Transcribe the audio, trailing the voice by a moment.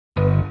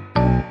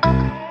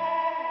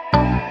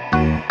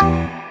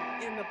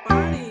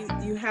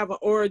have an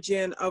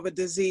origin of a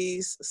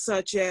disease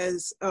such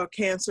as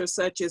cancer,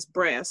 such as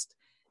breast,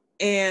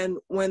 and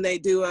when they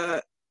do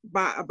a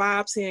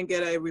biopsy and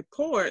get a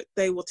report,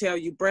 they will tell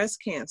you breast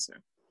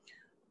cancer.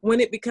 When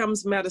it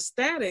becomes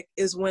metastatic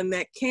is when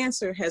that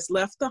cancer has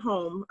left the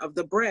home of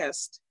the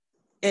breast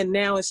and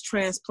now is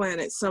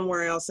transplanted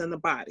somewhere else in the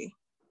body.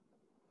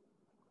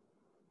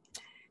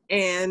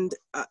 And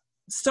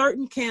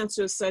certain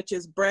cancers, such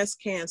as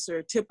breast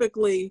cancer,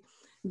 typically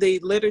the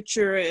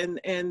literature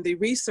and the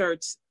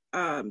research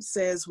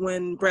says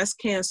when breast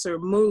cancer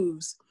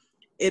moves,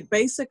 it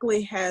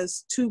basically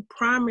has two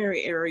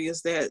primary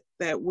areas that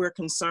we're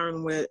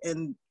concerned with,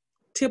 and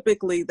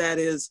typically that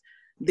is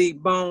the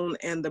bone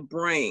and the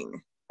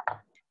brain.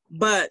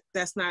 But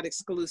that's not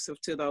exclusive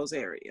to those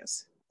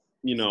areas.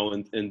 You know,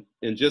 and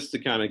just to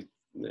kind of,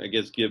 I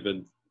guess, give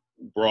a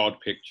broad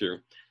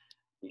picture,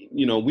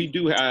 you know, we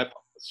do have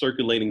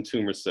circulating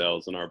tumor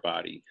cells in our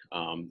body.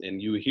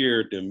 And you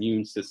hear the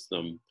immune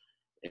system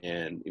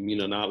and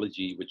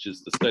immunology, which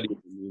is the study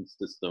of the immune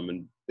system.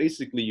 And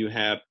basically you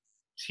have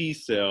T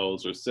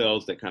cells, or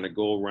cells that kind of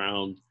go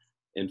around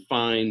and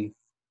find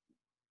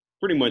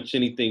pretty much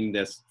anything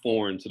that's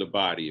foreign to the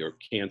body, or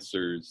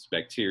cancers,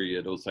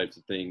 bacteria, those types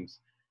of things.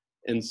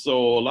 And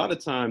so a lot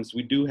of times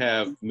we do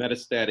have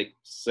metastatic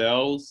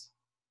cells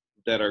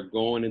that are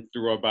going in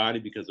through our body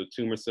because of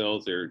tumor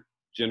cells. They're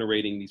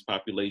generating these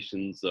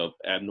populations of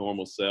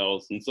abnormal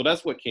cells. And so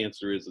that's what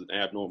cancer is, an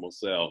abnormal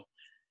cell.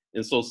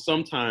 And so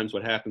sometimes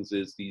what happens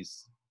is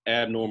these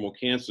abnormal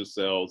cancer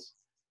cells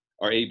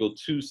are able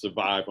to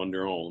survive on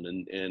their own.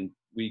 And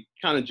we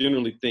kind of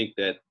generally think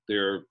that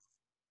they're,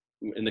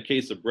 in the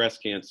case of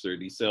breast cancer,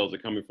 these cells are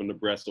coming from the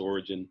breast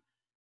origin,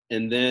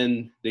 and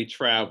then they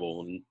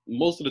travel. And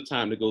most of the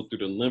time they go through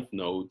the lymph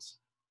nodes,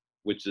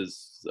 which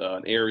is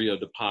an area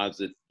of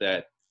deposit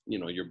that, you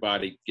know, your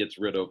body gets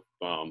rid of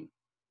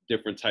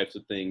different types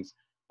of things.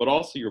 But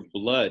also your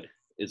blood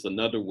is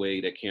another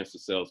way that cancer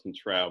cells can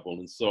travel.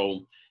 And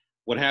so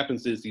what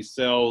happens is these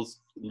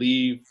cells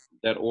leave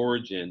that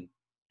origin,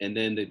 and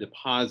then they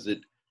deposit,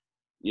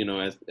 you know,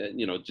 as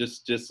you know,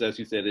 just as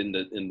you said, in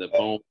the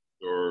bone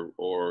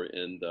or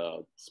in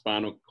the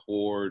spinal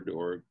cord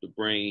or the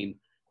brain,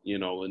 you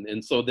know,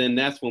 and so then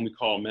that's when we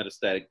call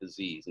metastatic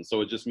disease. And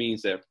so it just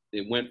means that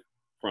it went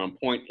from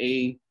point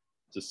A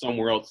to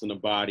somewhere else in the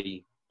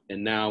body,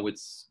 and now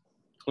it's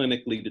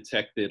clinically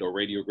detected or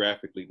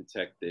radiographically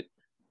detected.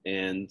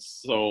 And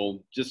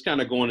so just kind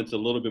of going into a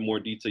little bit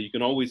more detail, you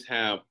can always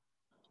have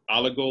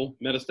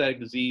oligometastatic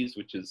disease,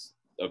 which is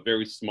a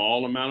very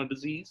small amount of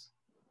disease.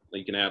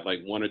 You can have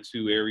like 1 or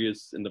 2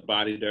 areas in the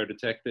body that are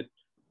detected.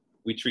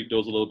 We treat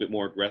those a little bit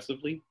more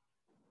aggressively.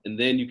 And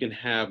then you can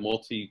have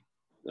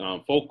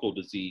multifocal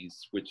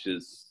disease, which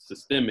is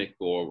systemic,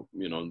 or,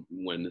 you know,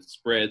 when it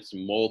spreads to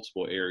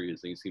multiple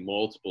areas and you see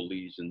multiple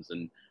lesions.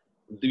 And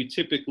we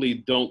typically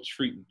don't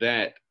treat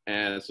that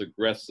as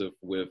aggressive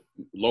with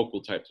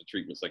local types of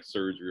treatments like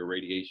surgery or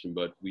radiation,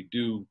 but we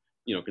do,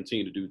 you know,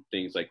 continue to do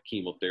things like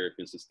chemotherapy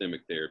and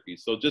systemic therapy.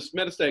 So just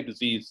metastatic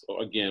disease,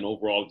 again,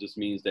 overall, just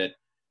means that,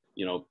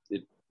 you know,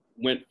 it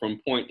went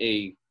from point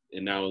A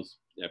and now is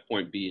at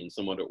point B in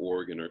some other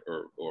organ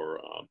or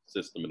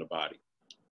system in the body.